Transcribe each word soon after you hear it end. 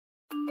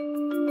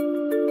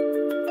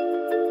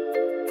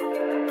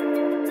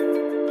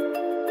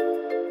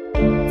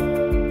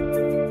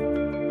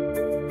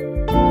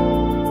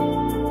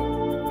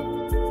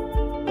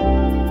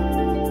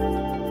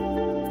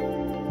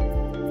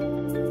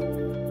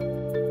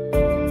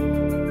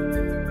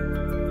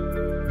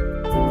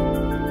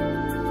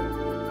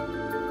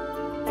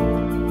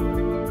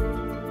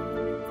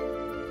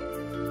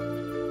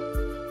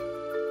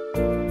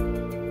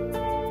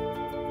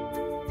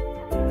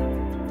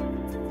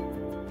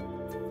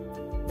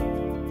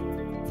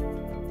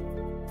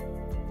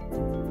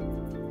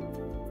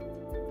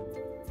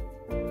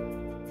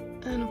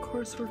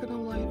course, we're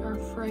gonna light our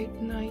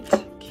Fright Night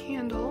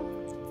candle.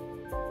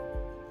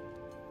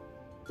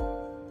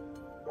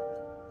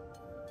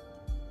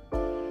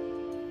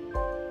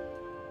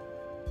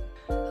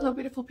 Hello,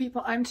 beautiful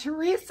people. I'm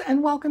Terese,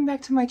 and welcome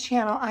back to my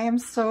channel. I am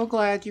so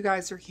glad you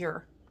guys are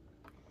here.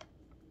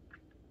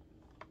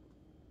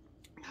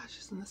 Gosh,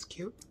 isn't this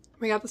cute?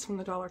 We got this from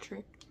the Dollar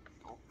Tree.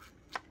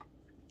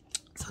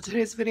 So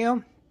today's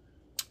video,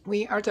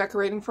 we are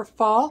decorating for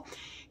fall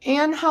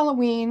and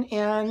Halloween,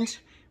 and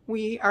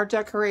we are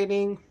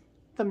decorating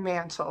the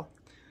mantle.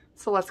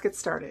 So let's get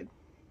started.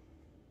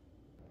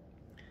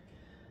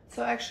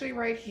 So actually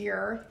right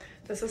here,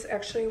 this is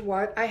actually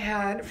what I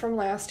had from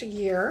last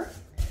year.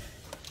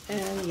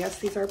 And yes,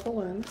 these are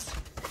balloons.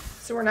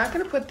 So we're not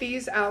gonna put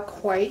these out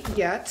quite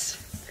yet.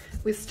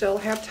 We still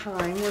have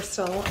time. We're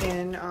still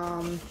in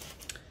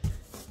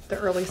the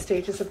early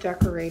stages of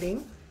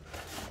decorating.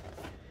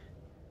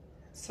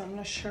 So I'm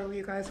gonna show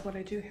you guys what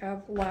I do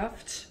have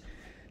left.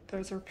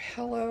 Those are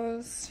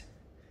pillows.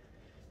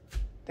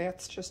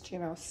 That's just, you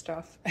know,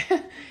 stuff.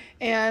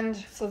 And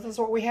so this is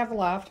what we have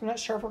left. I'm not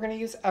sure if we're gonna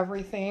use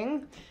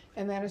everything.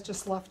 And that is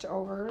just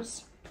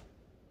leftovers.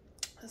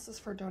 This is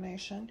for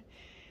donation.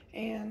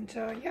 And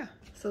yeah,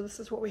 so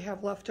this is what we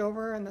have left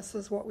over, and this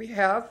is what we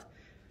have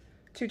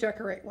to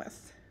decorate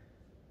with.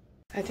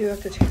 I do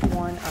have to take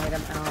one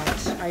item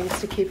out. I used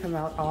to keep him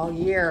out all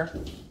year.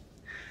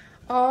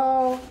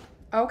 Oh,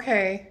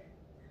 okay.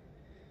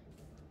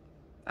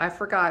 I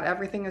forgot,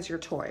 everything is your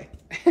toy.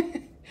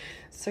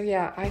 So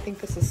yeah, I think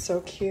this is so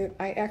cute.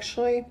 I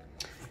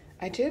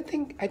do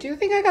think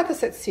I got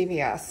this at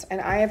CVS, and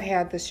I have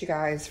had this, you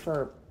guys,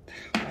 for,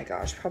 oh my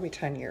gosh, probably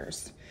 10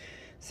 years.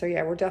 So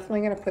yeah, we're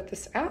definitely gonna put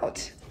this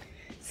out.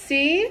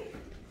 See?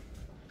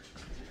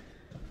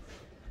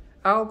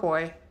 Oh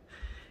boy.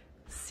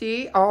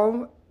 See?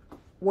 Oh,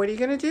 what are you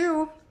gonna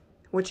do?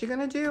 What you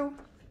gonna do?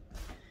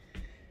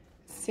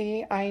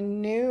 See, I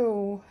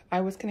knew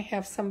I was gonna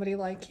have somebody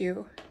like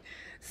you.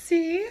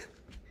 See?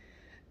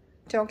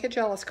 Don't get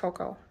jealous,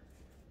 Coco.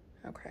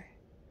 Okay.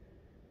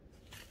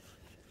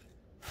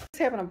 Just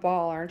having a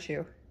ball, aren't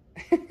you?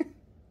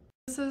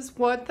 This is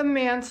what the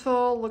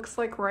mantle looks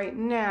like right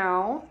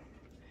now.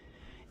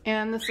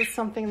 And this is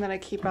something that I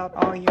keep out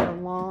all year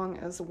long,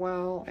 as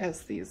well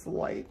as these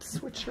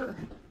lights, which are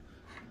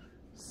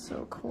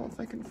so cool. If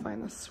I can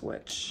find the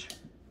switch.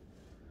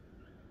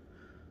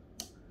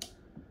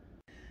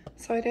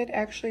 So I did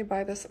actually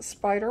buy this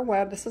spider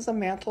web. This is a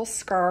mantle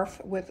scarf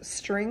with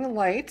string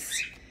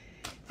lights.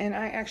 And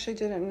I actually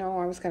didn't know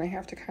I was gonna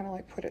have to kind of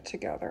like put it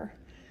together.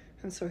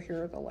 And so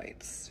here are the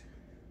lights.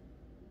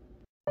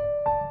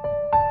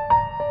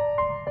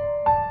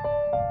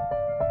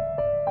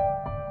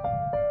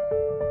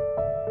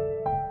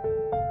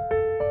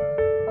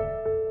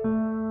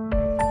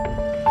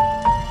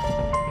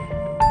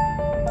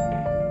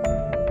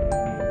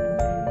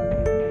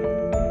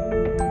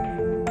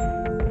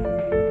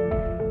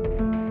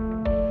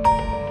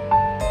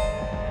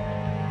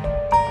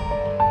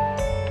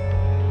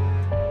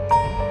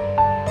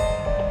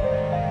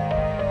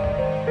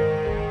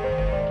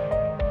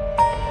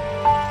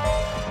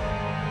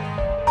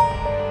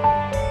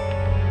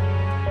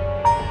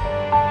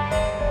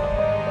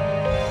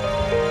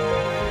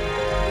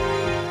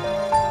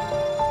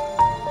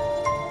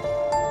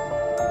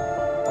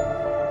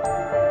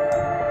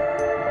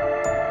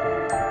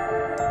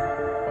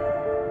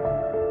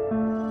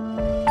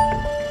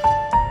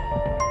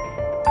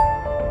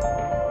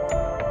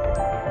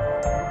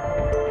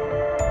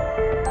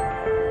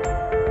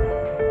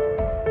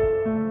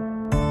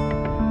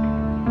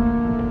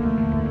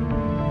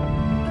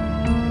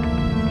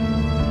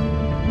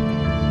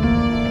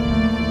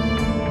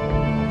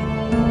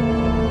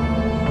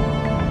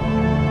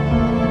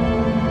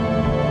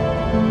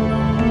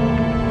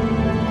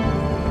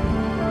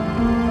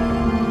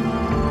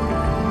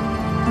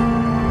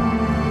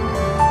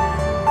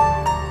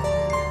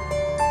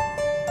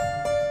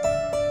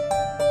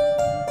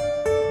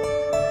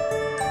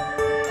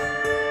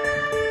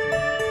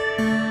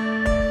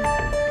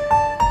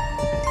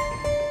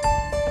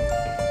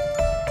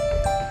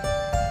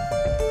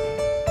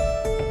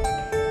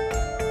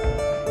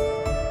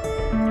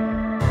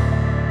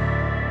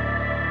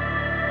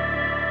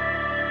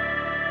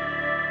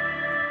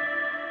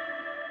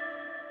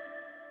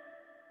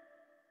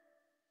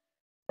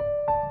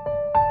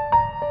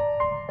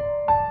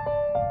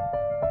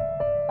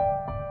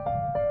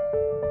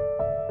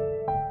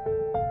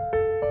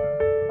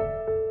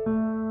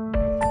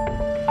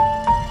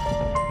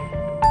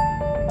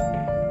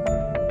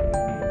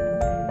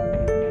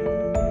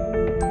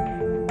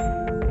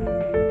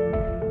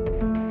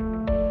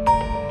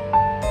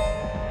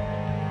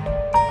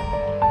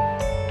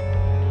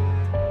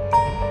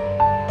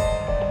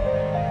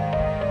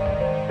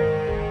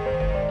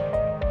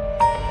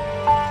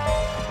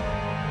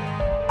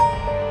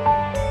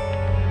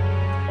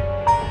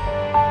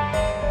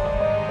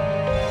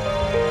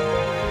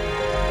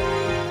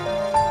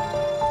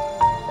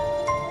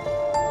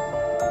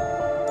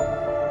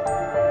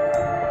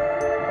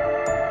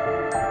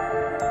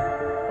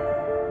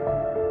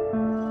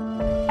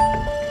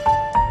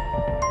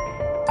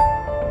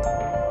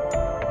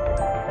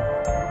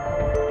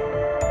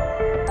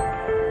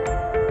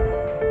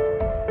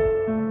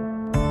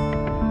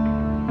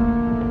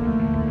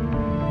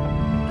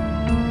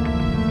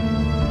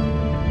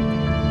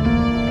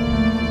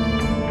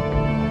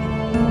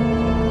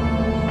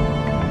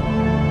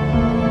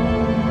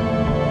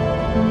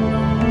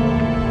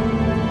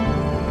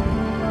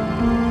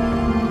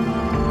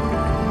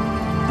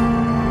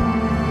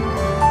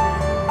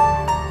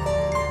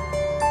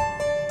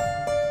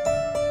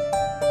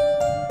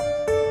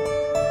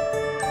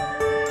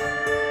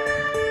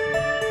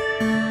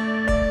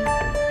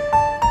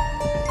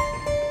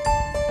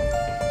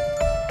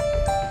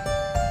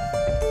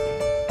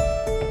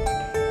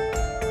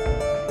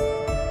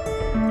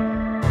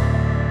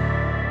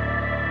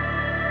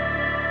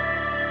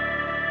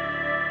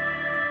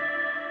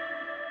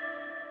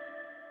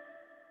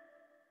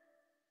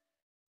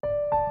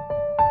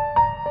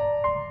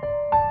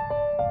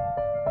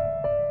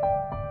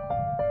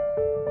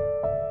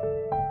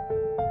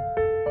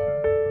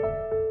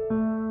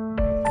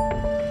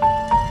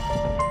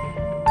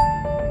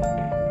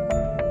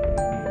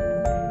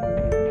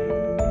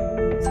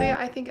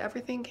 think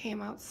everything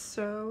came out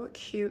so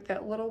cute.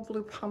 That little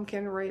blue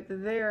pumpkin right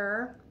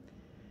there,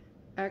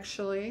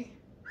 actually.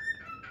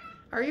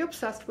 Are you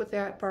obsessed with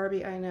that,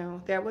 Barbie? I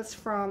know. That was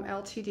from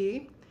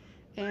LTD,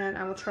 and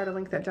I will try to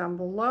link that down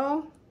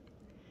below.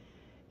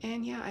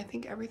 And yeah, I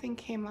think everything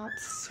came out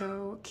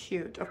so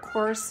cute. Of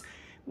course,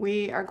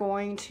 we are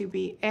going to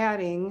be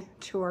adding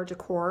to our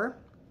decor.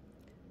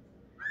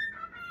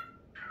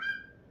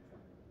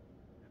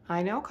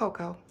 I know,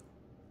 Coco.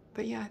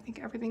 But yeah, I think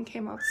everything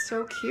came out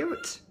so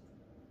cute.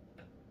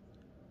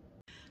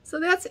 So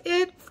that's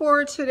it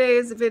for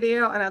today's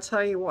video, and I'll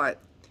tell you what.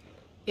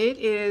 It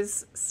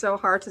is so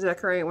hard to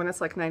decorate when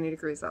it's like 90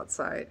 degrees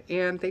outside.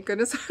 And thank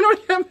goodness I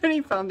don't have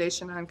any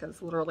foundation on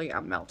because literally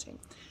I'm melting.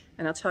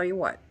 And I'll tell you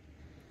what.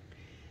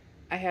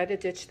 I had to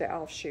ditch the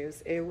elf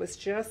shoes. It was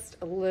just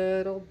a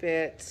little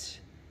bit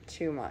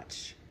too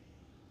much.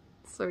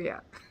 So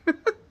yeah.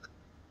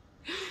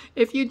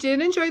 If you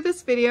did enjoy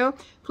this video,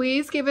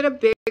 please give it a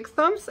big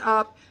thumbs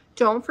up.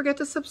 Don't forget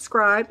to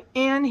subscribe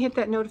and hit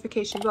that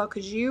notification bell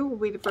because you will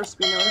be the first to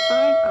be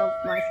notified of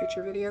my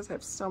future videos. I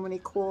have so many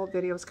cool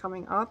videos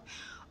coming up.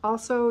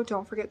 Also,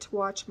 don't forget to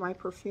watch my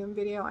perfume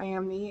video. I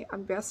am the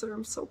ambassador.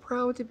 I'm so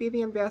proud to be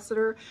the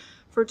ambassador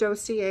for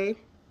Dossier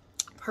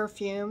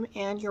perfume,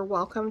 and you're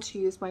welcome to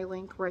use my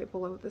link right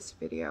below this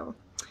video.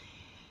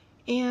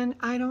 And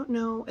I don't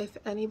know if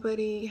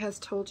anybody has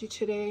told you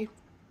today,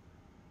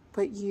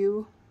 but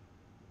you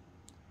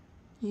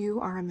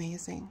are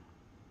amazing.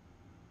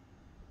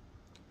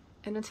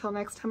 And until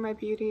next time, my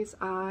beauties,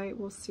 I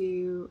will see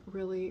you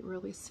really,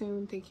 really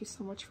soon. Thank you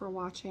so much for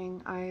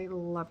watching. I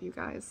love you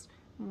guys.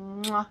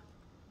 Mwah.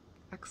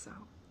 XO.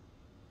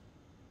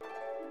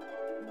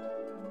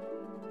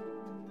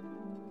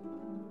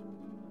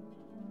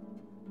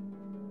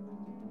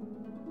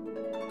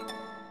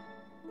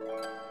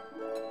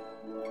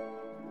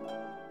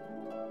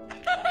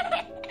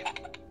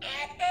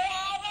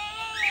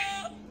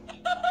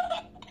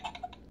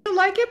 You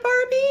like it,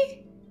 Barbie?